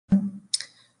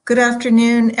Good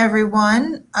afternoon,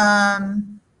 everyone.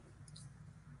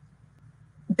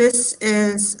 This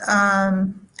is,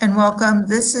 and welcome,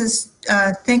 this is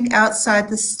Think Outside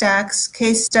the Stacks,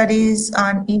 Case Studies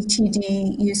on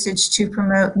ETD Usage to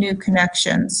Promote New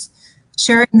Connections.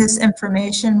 Sharing this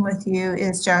information with you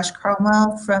is Josh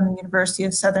Cromwell from the University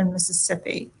of Southern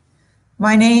Mississippi.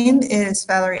 My name is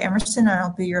Valerie Emerson, and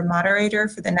I'll be your moderator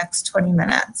for the next 20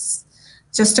 minutes.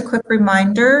 Just a quick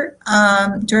reminder,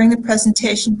 during the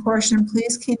presentation portion,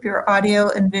 please keep your audio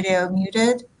and video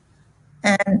muted,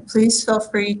 and please feel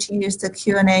free to use the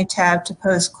Q&A tab to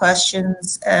pose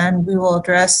questions, and we will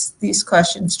address these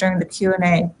questions during the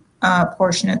Q&A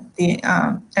portion at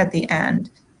the end.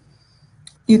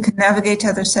 You can navigate to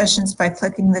other sessions by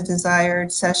clicking the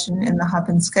desired session in the Hop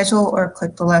and Schedule or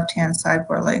click the left-hand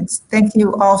sidebar links. Thank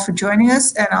you all for joining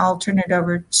us, and I'll turn it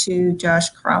over to Josh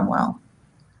Cromwell.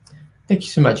 Thank you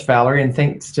so much, Valerie, and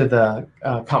thanks to the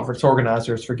conference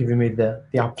organizers for giving me the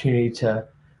opportunity to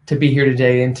be here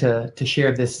today and to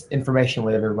share this information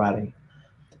with everybody.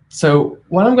 So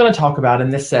what I'm going to talk about in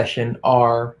this session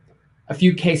are a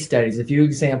few case studies, a few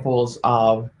examples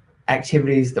of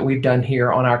activities that we've done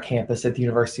here on our campus at the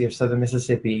University of Southern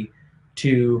Mississippi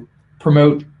to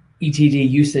promote ETD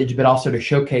usage, but also to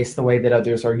showcase the way that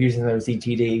others are using those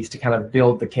ETDs to kind of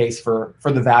build the case for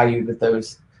the value that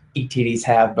those ETDs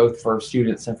have, both for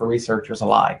students and for researchers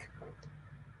alike.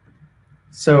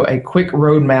 So a quick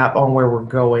roadmap on where we're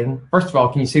going. First of all,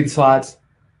 can you see the slides?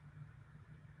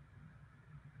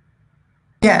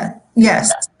 Yeah,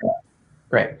 yes.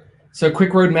 Great. So a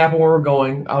quick roadmap on where we're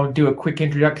going. I'll do a quick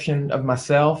introduction of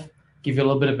myself, give you a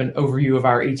little bit of an overview of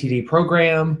our ETD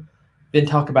program, then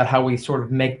talk about how we sort of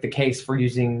make the case for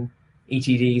using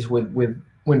ETDs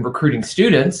when recruiting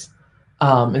students.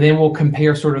 And then we'll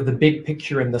compare sort of the big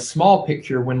picture and the small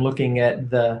picture when looking at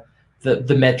the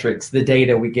metrics, the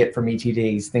data we get from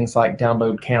ETDs, things like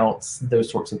download counts,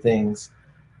 those sorts of things,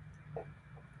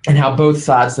 and how both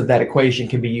sides of that equation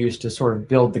can be used to sort of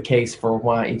build the case for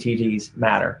why ETDs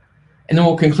matter. And then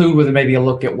we'll conclude with maybe a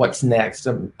look at what's next,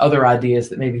 some other ideas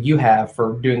that maybe you have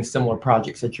for doing similar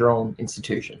projects at your own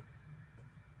institution.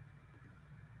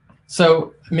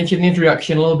 So I mentioned in the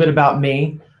introduction a little bit about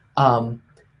me.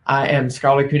 I am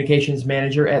Scholarly Communications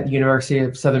Manager at the University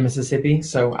of Southern Mississippi,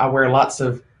 so I wear lots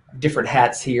of different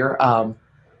hats here.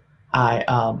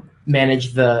 I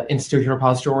manage the institutional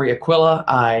repository Aquila.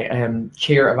 I am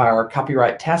chair of our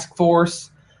copyright task force.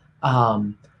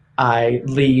 I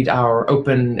lead our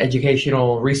open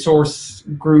educational resource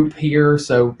group here,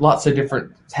 so lots of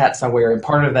different hats I wear, and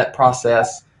part of that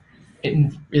process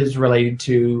is related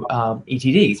to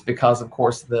ETDs, because of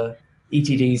course the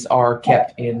ETDs are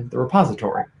kept in the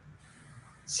repository.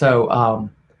 So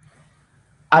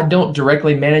I don't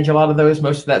directly manage a lot of those.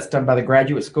 Most of that's done by the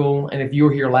graduate school. And if you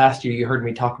were here last year, you heard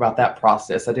me talk about that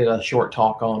process. I did a short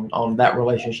talk on that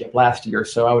relationship last year.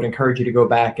 So I would encourage you to go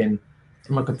back and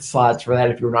look at the slides for that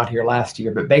if you were not here last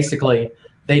year. But basically,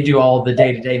 they do all the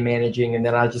day-to-day managing, and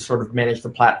then I just sort of manage the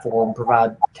platform,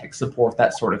 provide tech support,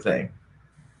 that sort of thing.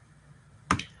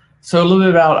 So a little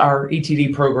bit about our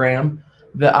ETD program.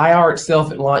 The IR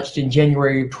itself, it launched in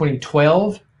January of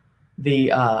 2012.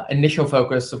 The initial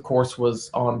focus, of course,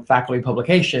 was on faculty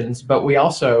publications, but we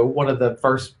also, one of the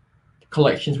first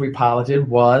collections we piloted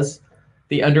was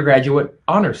the undergraduate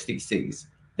honors theses.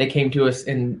 They came to us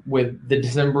with the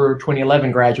December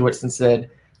 2011 graduates and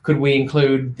said, could we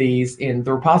include these in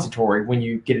the repository when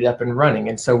you get it up and running?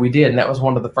 And so we did, and that was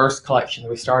one of the first collections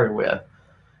we started with.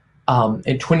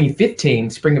 In 2015,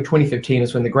 spring of 2015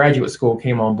 is when the graduate school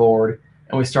came on board,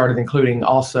 and we started including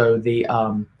also the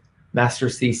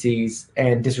master's theses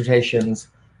and dissertations,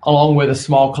 along with a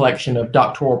small collection of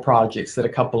doctoral projects that a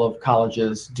couple of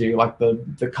colleges do, like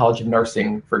the College of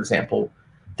Nursing, for example,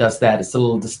 does that. It's a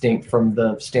little distinct from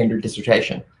the standard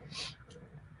dissertation.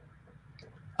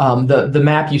 The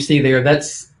map you see there,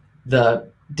 that's the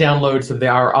downloads of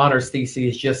our honors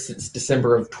theses just since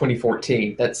December of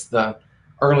 2014. That's the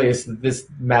earliest that this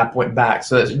map went back,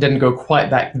 so it didn't go quite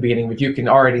back to the beginning, but you can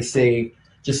already see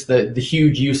just the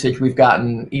huge usage we've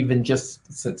gotten even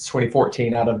just since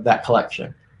 2014 out of that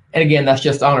collection. And again, that's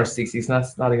just honors theses, and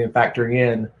that's not even factoring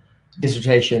in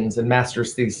dissertations and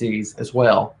master's theses as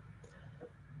well.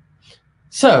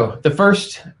 So the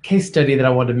first case study that I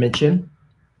wanted to mention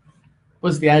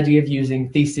was the idea of using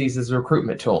theses as a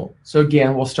recruitment tool. So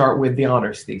again, we'll start with the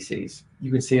honors theses.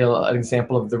 You can see an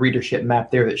example of the readership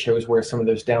map there that shows where some of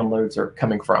those downloads are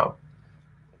coming from.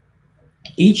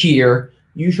 Each year,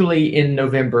 usually in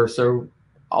November, so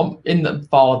in the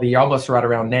fall of the year, almost right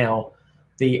around now,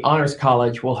 the Honors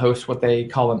College will host what they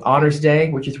call an Honors Day,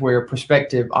 which is where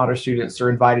prospective honor students are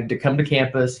invited to come to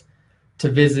campus to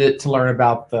visit, to learn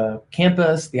about the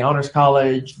campus, the honors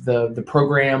college, the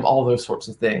program, all those sorts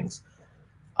of things.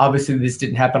 Obviously, this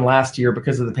didn't happen last year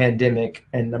because of the pandemic,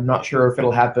 and I'm not sure if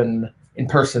it'll happen in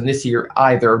person this year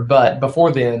either. But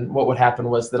before then, what would happen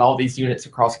was that all these units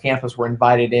across campus were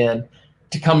invited in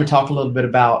to come and talk a little bit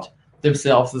about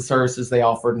themselves, the services they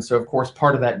offered. And so, of course,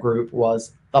 part of that group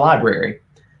was the library.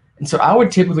 And so I would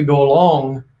typically go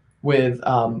along with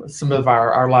some of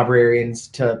our librarians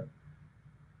to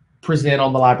present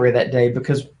on the library that day,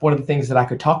 because one of the things that I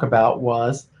could talk about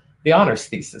was the honors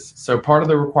thesis. So part of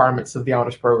the requirements of the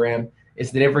honors program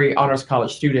is that every honors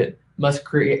college student must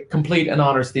complete an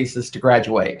honors thesis to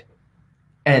graduate.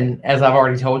 And as I've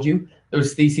already told you,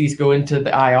 those theses go into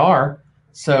the IR.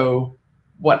 So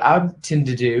what I tend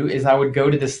to do is I would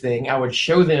go to this thing, I would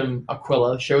show them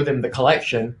Aquila, show them the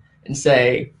collection, and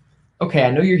say, okay, I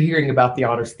know you're hearing about the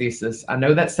honors thesis. I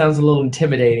know that sounds a little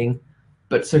intimidating,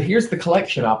 but so here's the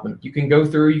collection of them. You can go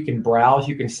through, you can browse,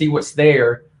 you can see what's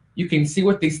there. You can see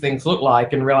what these things look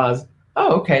like and realize,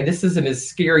 oh, okay, this isn't as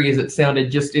scary as it sounded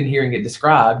just in hearing it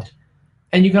described.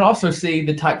 And you can also see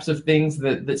the types of things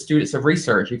that students have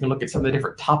researched. You can look at some of the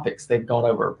different topics they've gone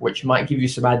over, which might give you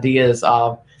some ideas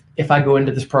of, if I go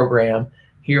into this program,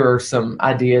 here are some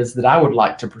ideas that I would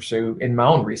like to pursue in my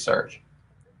own research.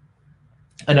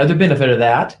 Another benefit of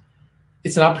that,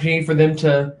 it's an opportunity for them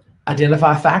to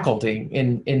identify faculty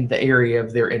in the area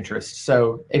of their interest.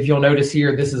 So if you'll notice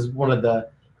here, this is one of the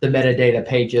metadata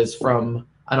pages from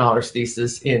an honors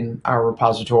thesis in our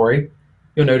repository.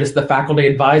 You'll notice the faculty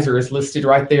advisor is listed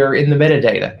right there in the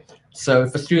metadata. So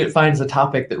if a student finds a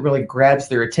topic that really grabs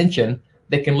their attention,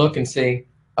 they can look and see,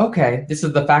 okay, this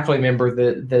is the faculty member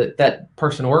that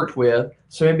person worked with,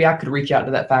 so maybe I could reach out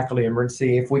to that faculty member and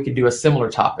see if we could do a similar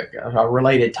topic, a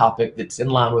related topic that's in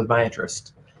line with my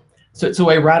interest. So it's a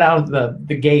way right out of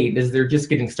the gate as they're just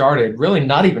getting started, really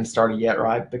not even started yet,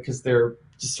 right? Because they're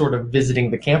just sort of visiting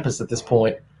the campus at this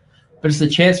point. But it's a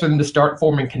chance for them to start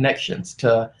forming connections,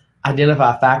 to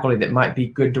identify faculty that might be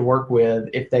good to work with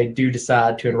if they do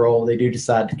decide to enroll, they do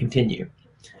decide to continue.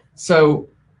 So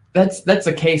that's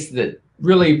a case that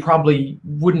really probably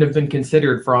wouldn't have been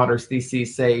considered for honors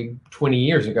theses, say 20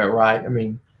 years ago, right? I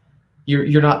mean,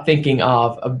 you're not thinking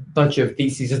of a bunch of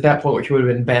theses at that point, which would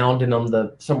have been bound in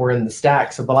on somewhere in the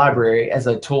stacks of the library as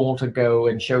a tool to go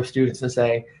and show students and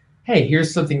say, hey,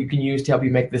 here's something you can use to help you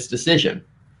make this decision.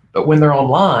 But when they're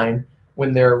online,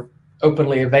 when they're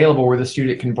openly available where the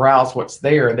student can browse what's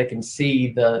there, they can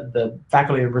see the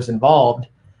faculty members involved,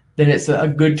 then it's a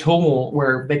good tool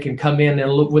where they can come in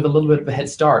and look with a little bit of a head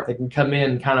start. They can come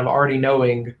in kind of already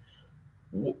knowing,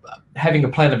 having a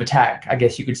plan of attack, I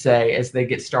guess you could say, as they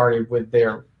get started with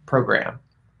their program.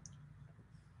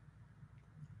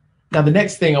 Now, the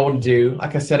next thing I want to do,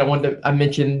 like I said, I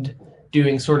mentioned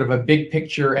doing sort of a big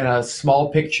picture and a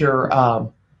small picture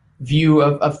view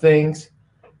of things.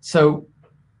 So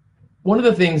one of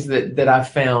the things that I've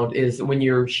found is when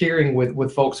you're sharing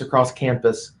with folks across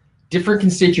campus, different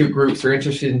constituent groups are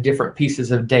interested in different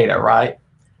pieces of data, right?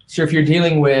 So if you're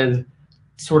dealing with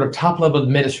sort of top-level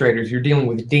administrators, you're dealing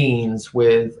with deans,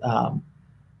 with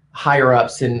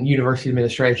higher-ups in university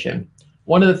administration,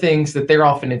 one of the things that they're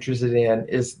often interested in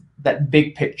is that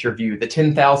big picture view, the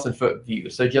 10,000-foot view.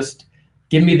 So just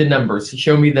give me the numbers,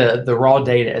 show me the raw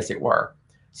data, as it were.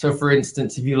 So for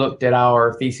instance, if you looked at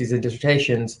our theses and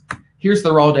dissertations, here's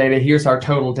the raw data, here's our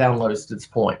total downloads to this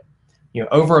point. You know,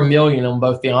 over 1 million on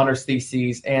both the honors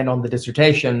theses and on the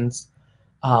dissertations,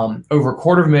 over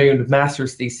 250,000 with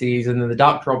master's theses, and then the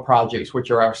doctoral projects, which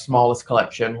are our smallest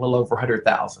collection, a little over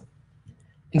 100,000.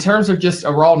 In terms of just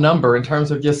a raw number, in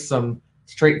terms of just some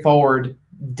straightforward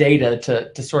data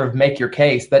to sort of make your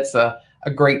case, that's a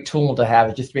great tool to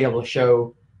have, just to be able to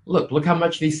show, look how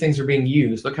much these things are being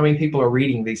used. Look how many people are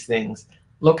reading these things.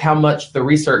 Look how much the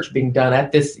research being done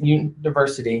at this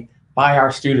university by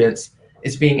our students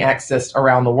is being accessed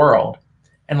around the world.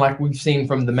 And like we've seen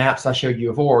from the maps I showed you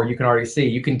before, you can already see,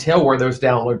 you can tell where those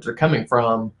downloads are coming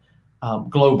from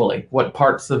globally, what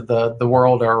parts of the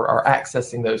world are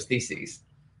accessing those theses.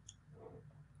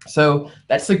 So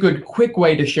that's a good quick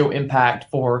way to show impact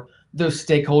for those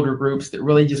stakeholder groups that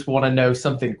really just want to know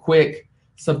something quick,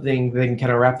 something they can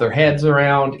kind of wrap their heads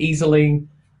around easily.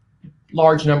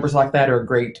 Large numbers like that are a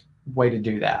great way to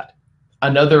do that.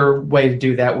 Another way to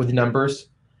do that with numbers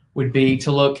would be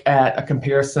to look at a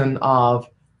comparison of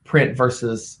print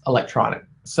versus electronic.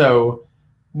 So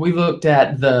we looked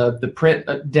at the print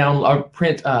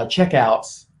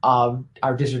checkouts of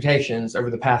our dissertations over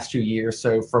the past 2 years.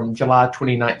 So from July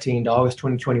 2019 to August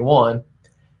 2021,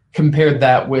 compared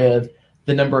that with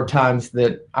the number of times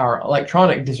that our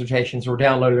electronic dissertations were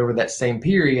downloaded over that same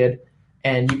period,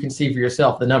 and you can see for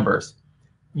yourself the numbers.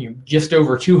 Just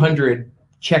over 200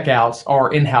 checkouts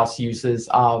are in-house uses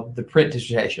of the print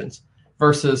dissertations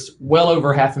versus well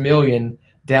over 500,000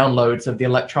 downloads of the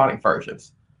electronic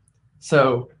versions.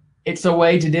 So it's a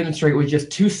way to demonstrate with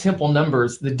just two simple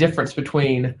numbers the difference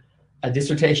between a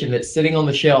dissertation that's sitting on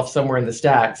the shelf somewhere in the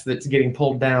stacks that's getting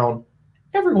pulled down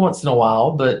every once in a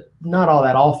while, but not all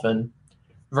that often,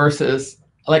 versus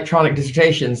electronic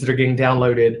dissertations that are getting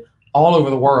downloaded all over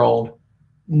the world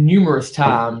numerous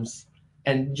times.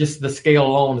 And just the scale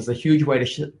alone is a huge way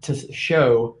to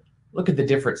show, look at the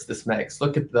difference this makes.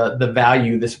 Look at the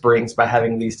value this brings by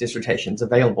having these dissertations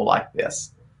available like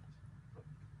this.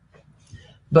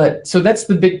 But so that's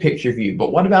the big picture view.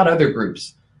 But what about other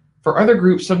groups? For other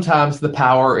groups, sometimes the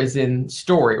power is in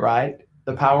story, right?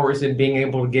 The power is in being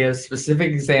able to give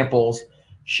specific examples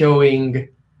showing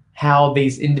how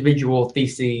these individual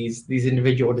theses, these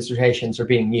individual dissertations are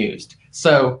being used.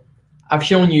 So I've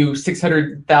shown you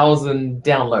 600,000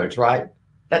 downloads, right?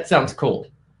 That sounds cool.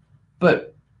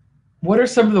 But what are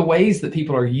some of the ways that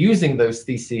people are using those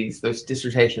theses, those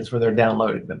dissertations, when they're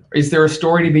downloading them? Is there a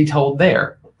story to be told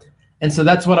there? And so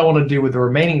that's what I want to do with the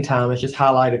remaining time, is just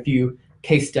highlight a few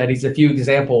case studies, a few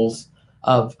examples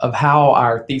of how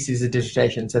our theses and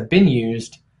dissertations have been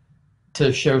used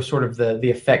to show sort of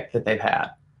the effect that they've had.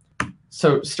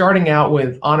 So starting out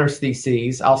with honors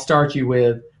theses, I'll start you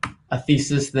with a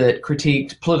thesis that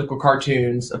critiqued political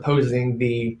cartoons opposing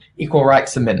the Equal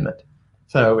Rights Amendment.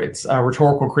 So it's a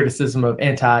rhetorical criticism of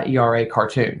anti-ERA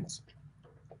cartoons.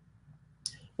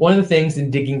 One of the things in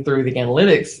digging through the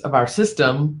analytics of our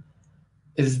system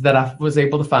is that I was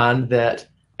able to find that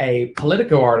a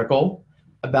Politico article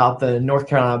about the North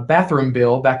Carolina bathroom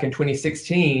bill back in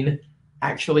 2016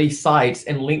 actually cites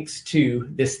and links to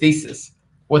this thesis.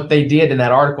 What they did in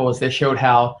that article is they showed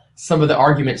how some of the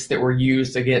arguments that were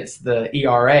used against the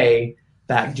ERA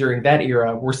back during that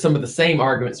era were some of the same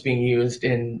arguments being used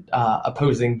in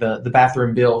opposing the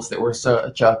bathroom bills that were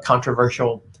such a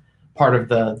controversial part of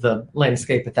the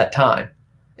landscape at that time.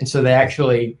 And so they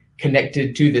actually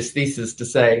connected to this thesis to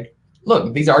say,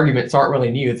 look, these arguments aren't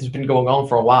really new. This has been going on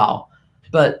for a while.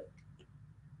 But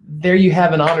there you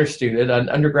have an honor student, an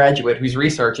undergraduate, whose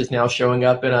research is now showing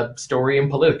up in a story in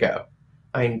Politico.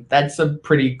 I mean, that's a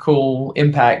pretty cool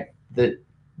impact that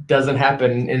doesn't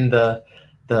happen in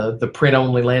the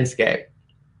print-only landscape.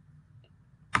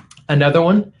 Another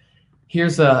one,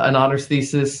 here's an honors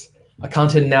thesis, a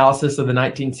content analysis of the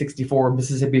 1964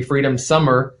 Mississippi Freedom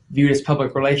Summer viewed as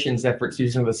public relations efforts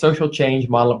using the social change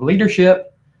model of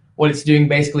leadership. What it's doing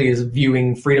basically is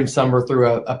viewing Freedom Summer through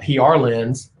a PR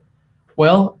lens.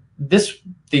 Well, this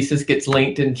thesis gets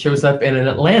linked and shows up in an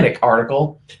Atlantic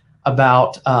article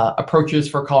about approaches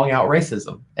for calling out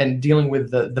racism and dealing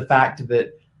with the fact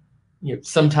that,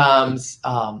 sometimes,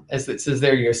 as it says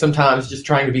there, sometimes just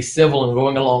trying to be civil and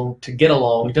going along to get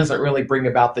along doesn't really bring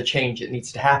about the change that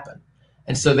needs to happen.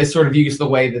 And so they sort of use the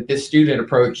way that this student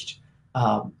approached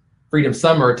Freedom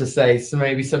Summer to say, so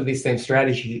maybe some of these same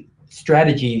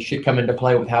strategies should come into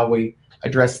play with how we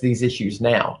address these issues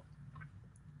now.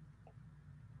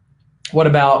 What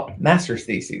about master's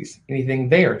theses? Anything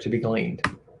there to be gleaned?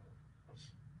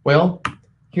 Well,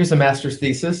 here's a master's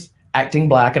thesis, Acting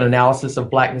Black, an analysis of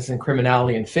blackness and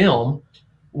criminality in film.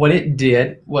 What it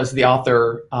did was the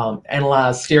author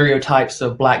analyzed stereotypes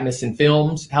of blackness in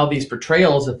films, how these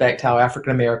portrayals affect how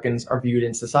African Americans are viewed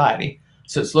in society.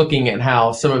 So it's looking at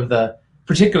how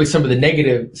particularly some of the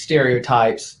negative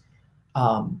stereotypes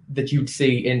that you'd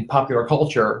see in popular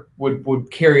culture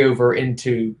would carry over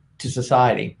into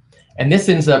society. And this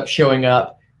ends up showing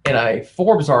up in a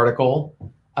Forbes article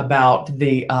about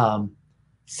the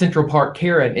Central Park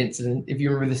Karen incident. If you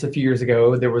remember this a few years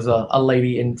ago, there was a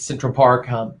lady in Central Park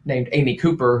named Amy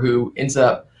Cooper who ends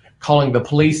up calling the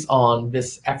police on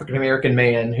this African-American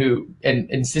man and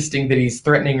insisting that he's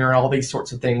threatening her and all these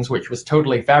sorts of things, which was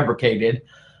totally fabricated.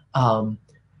 And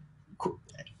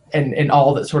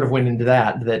all that sort of went into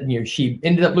that she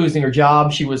ended up losing her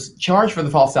job. She was charged for the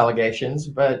false allegations,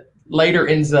 but later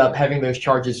ends up having those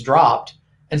charges dropped.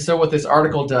 And so what this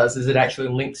article does is it actually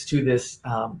links to this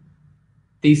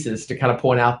thesis to kind of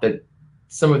point out that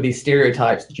some of these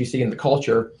stereotypes that you see in the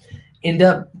culture end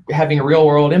up having real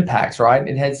world impacts, right?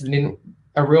 It has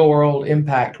a real world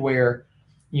impact where,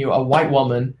 a white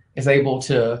woman is able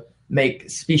to make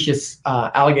specious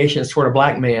allegations toward a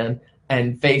black man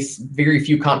and face very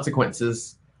few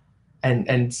consequences.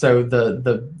 And so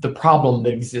the problem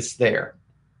that exists there.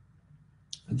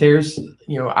 There's,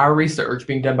 our research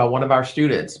being done by one of our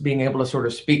students, being able to sort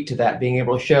of speak to that, being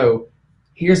able to show,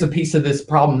 here's a piece of this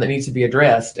problem that needs to be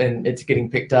addressed, and it's getting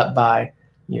picked up by,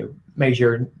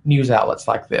 major news outlets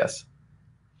like this.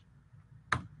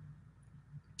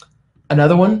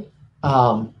 Another one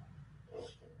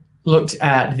looked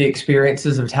at the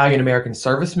experiences of Italian American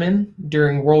servicemen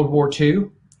during World War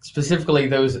II, specifically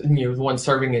those, the ones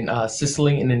serving in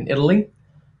Sicily and in Italy.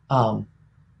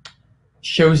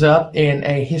 Shows up in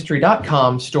a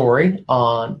History.com story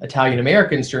on Italian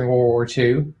Americans during World War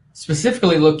II,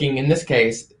 specifically looking in this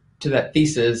case to that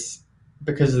thesis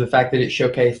because of the fact that it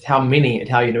showcased how many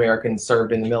Italian Americans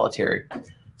served in the military.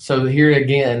 So here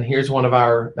again, here's one of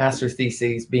our master's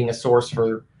theses being a source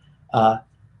for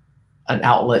an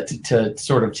outlet to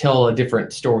sort of tell a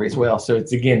different story as well. So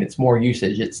it's more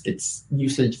usage. It's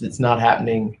usage that's not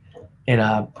happening in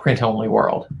a print-only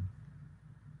world.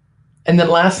 And then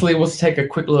lastly, let's take a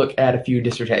quick look at a few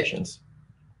dissertations.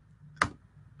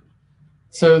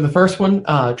 So the first one,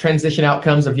 transition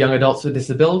outcomes of young adults with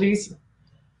disabilities.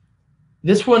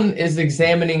 This one is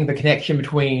examining the connection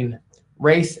between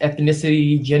race,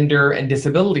 ethnicity, gender, and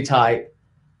disability type,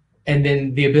 and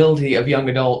then the ability of young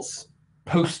adults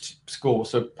post-school,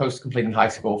 so post-completing high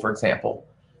school, for example,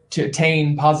 to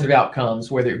attain positive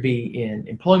outcomes, whether it be in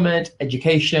employment,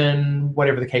 education,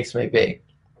 whatever the case may be.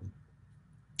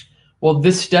 Well,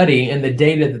 this study and the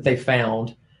data that they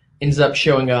found ends up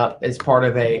showing up as part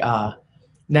of a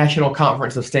National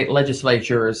Conference of State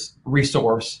Legislatures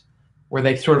resource where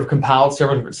they sort of compiled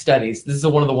several different studies. This is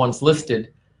one of the ones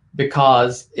listed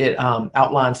because it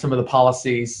outlines some of the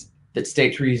policies that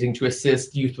states are using to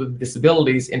assist youth with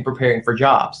disabilities in preparing for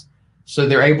jobs. So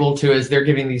they're able to, as they're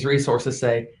giving these resources,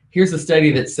 say, here's a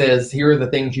study that says, here are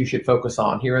the things you should focus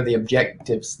on. Here are the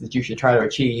objectives that you should try to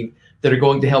achieve that are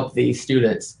going to help these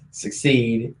students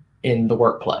succeed in the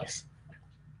workplace.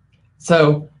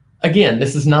 So again,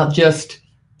 this is not just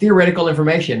theoretical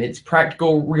information. It's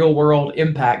practical, real world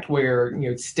impact where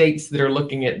states that are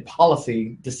looking at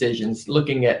policy decisions,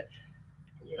 looking at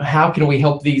how can we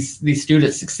help these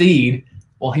students succeed?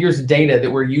 Well, here's data that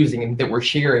we're using and that we're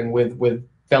sharing with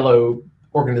fellow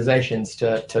organizations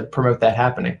to promote that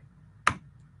happening.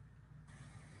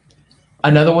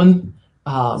 Another one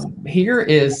here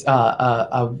is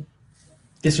a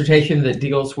dissertation that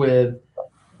deals with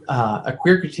a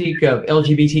queer critique of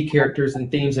LGBT characters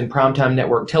and themes in primetime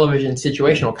network television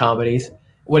situational comedies.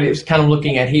 What it's kind of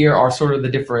looking at here are sort of the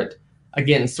different,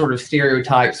 again, sort of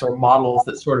stereotypes or models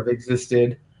that sort of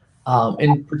existed.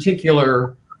 In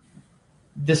particular,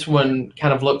 this one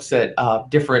kind of looks at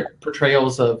different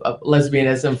portrayals of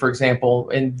lesbianism, for example,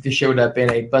 and this showed up in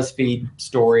a BuzzFeed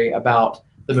story about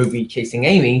the movie Chasing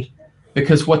Amy,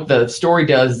 because what the story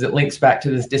does is it links back to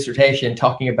this dissertation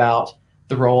talking about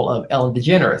the role of Ellen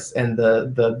DeGeneres and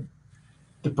the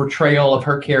portrayal of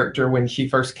her character when she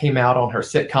first came out on her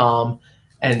sitcom,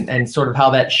 and sort of how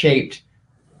that shaped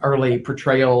early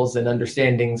portrayals and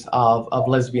understandings of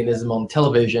lesbianism on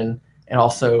television and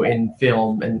also in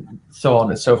film and so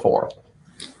on and so forth.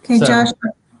 Okay, so, Josh,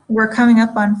 we're coming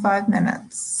up on 5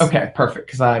 minutes. Okay, perfect,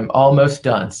 because I'm almost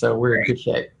done, so we're in good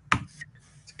shape.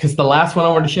 Because the last one I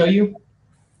wanted to show you,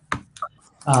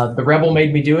 The Rebel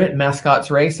Made Me Do It, Mascot's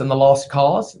Race and the Lost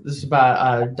Cause. This is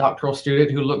by a doctoral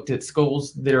student who looked at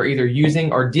schools that are either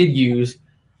using or did use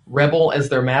Rebel as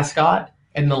their mascot,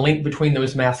 and the link between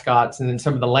those mascots and then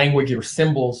some of the language or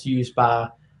symbols used by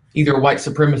either white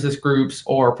supremacist groups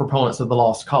or proponents of the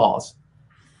lost cause.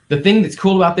 The thing that's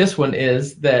cool about this one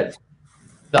is that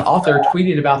the author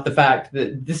tweeted about the fact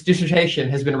that this dissertation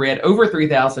has been read over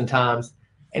 3,000 times,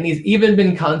 and he's even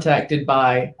been contacted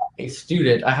by a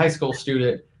student, a high school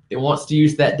student, that wants to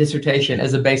use that dissertation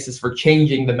as a basis for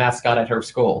changing the mascot at her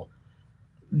school.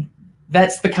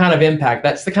 That's the kind of impact,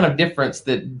 that's the kind of difference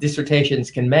that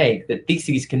dissertations can make, that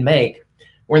theses can make,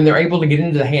 when they're able to get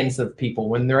into the hands of people,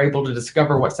 when they're able to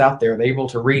discover what's out there, they're able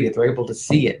to read it, they're able to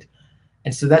see it.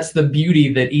 And so that's the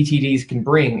beauty that ETDs can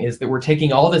bring, is that we're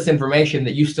taking all this information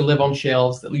that used to live on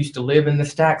shelves, that used to live in the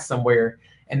stack somewhere,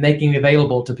 and making it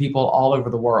available to people all over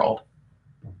the world.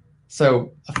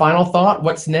 So a final thought,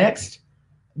 what's next?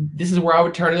 This is where I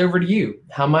would turn it over to you.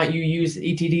 How might you use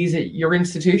ETDs at your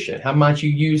institution? How might you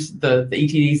use the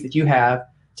ETDs that you have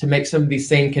to make some of these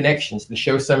same connections, to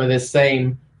show some of this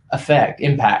same effect,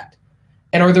 impact?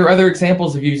 And are there other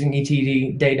examples of using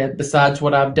ETD data besides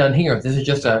what I've done here? This is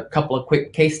just a couple of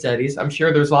quick case studies. I'm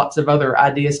sure there's lots of other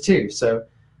ideas too. So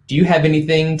do you have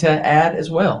anything to add as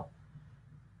well?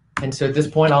 And so at this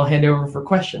point, I'll hand over for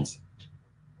questions.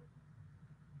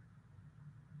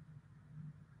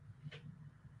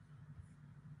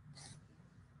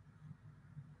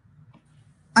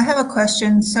 I have a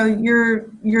question. So you're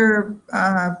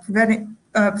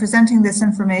presenting this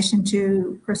information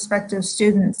to prospective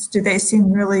students. Do they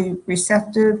seem really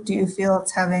receptive? Do you feel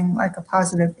it's having like a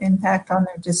positive impact on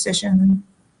their decision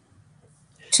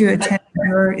to attend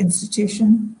your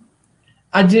institution?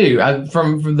 I do.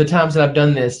 From the times that I've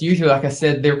done this, usually, like I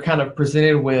said, they're kind of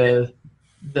presented with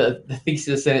the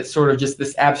thesis, and it's sort of just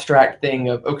this abstract thing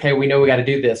of, okay, we know we got to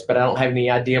do this, but I don't have any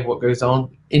idea of what goes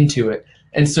on into it.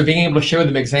 And so being able to show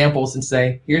them examples and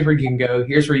say, here's where you can go,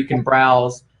 here's where you can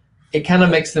browse, it kind of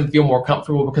makes them feel more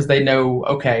comfortable because they know,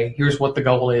 okay, here's what the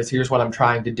goal is, here's what I'm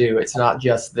trying to do. It's not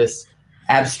just this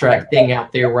abstract thing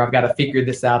out there where I've got to figure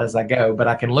this out as I go, but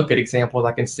I can look at examples,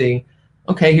 I can see,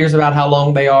 okay, here's about how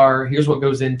long they are, here's what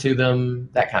goes into them,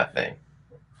 that kind of thing.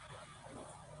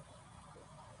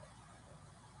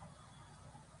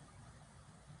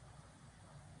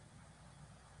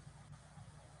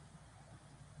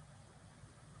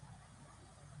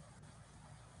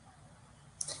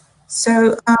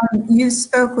 So you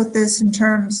spoke with this in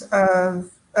terms of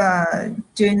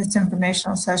doing this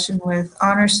informational session with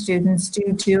honor students. Do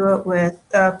you do it with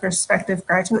prospective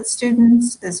graduate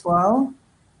students as well?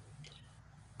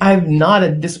 I'm not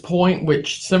at this point,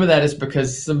 which some of that is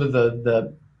because some of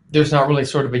there's not really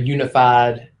sort of a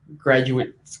unified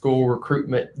graduate school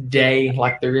recruitment day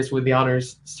like there is with the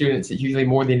honors students. It's usually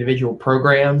more the individual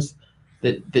programs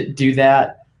that do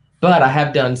that. But I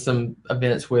have done some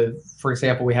events with, for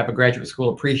example, we have a graduate school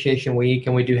appreciation week,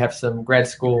 and we do have some grad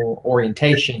school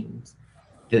orientations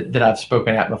that I've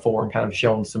spoken at before and kind of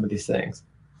shown some of these things.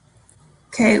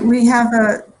 Okay, we have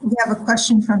a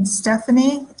question from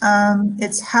Stephanie.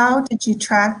 It's how did you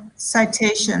track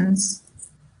citations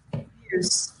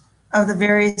use of the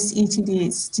various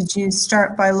ETDs? Did you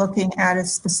start by looking at a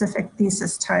specific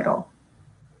thesis title?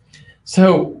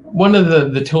 So one of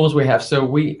the tools we have,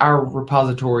 so our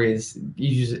repository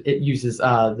uses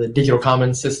the digital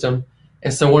commons system,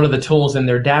 and so one of the tools in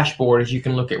their dashboard is you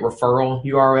can look at referral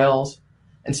URLs,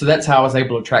 and so that's how I was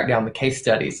able to track down the case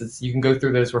studies. You can go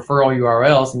through those referral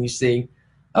URLs and you see,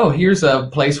 oh, here's a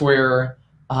place where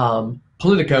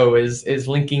Politico is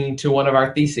linking to one of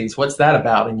our theses. What's that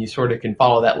about? And you sort of can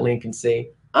follow that link and see,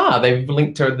 they've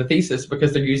linked to the thesis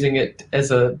because they're using it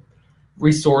as a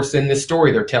resource in this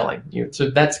story they're telling. So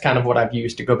that's kind of what I've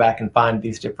used to go back and find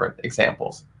these different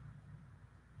examples.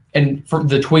 And for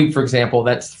the tweet, for example,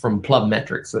 that's from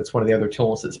Plubmetrics. That's one of the other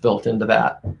tools that's built into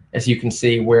that. As you can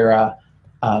see where a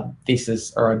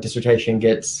thesis or a dissertation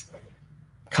gets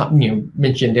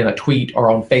mentioned in a tweet or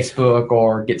on Facebook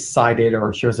or gets cited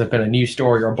or shows up in a news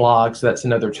story or blog. So that's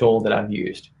another tool that I've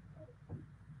used.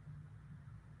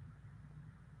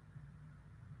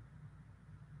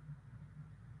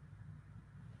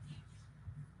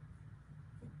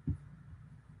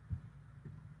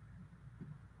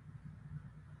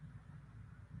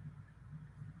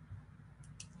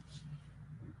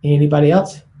 Anybody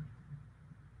else?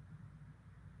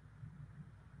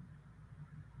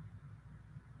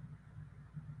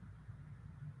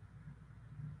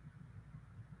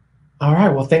 All right,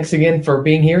 well, thanks again for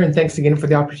being here, and thanks again for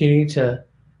the opportunity to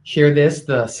share this.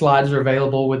 The slides are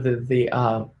available with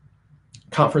the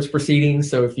conference proceedings,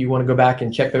 so if you want to go back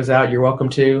and check those out, you're welcome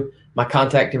to. My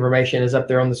contact information is up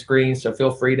there on the screen, so feel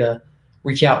free to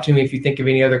reach out to me if you think of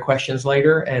any other questions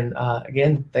later. And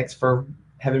again, thanks for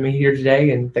having me here today,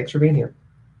 and thanks for being here.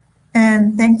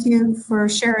 And thank you for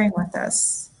sharing with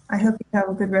us. I hope you have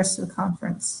a good rest of the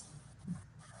conference.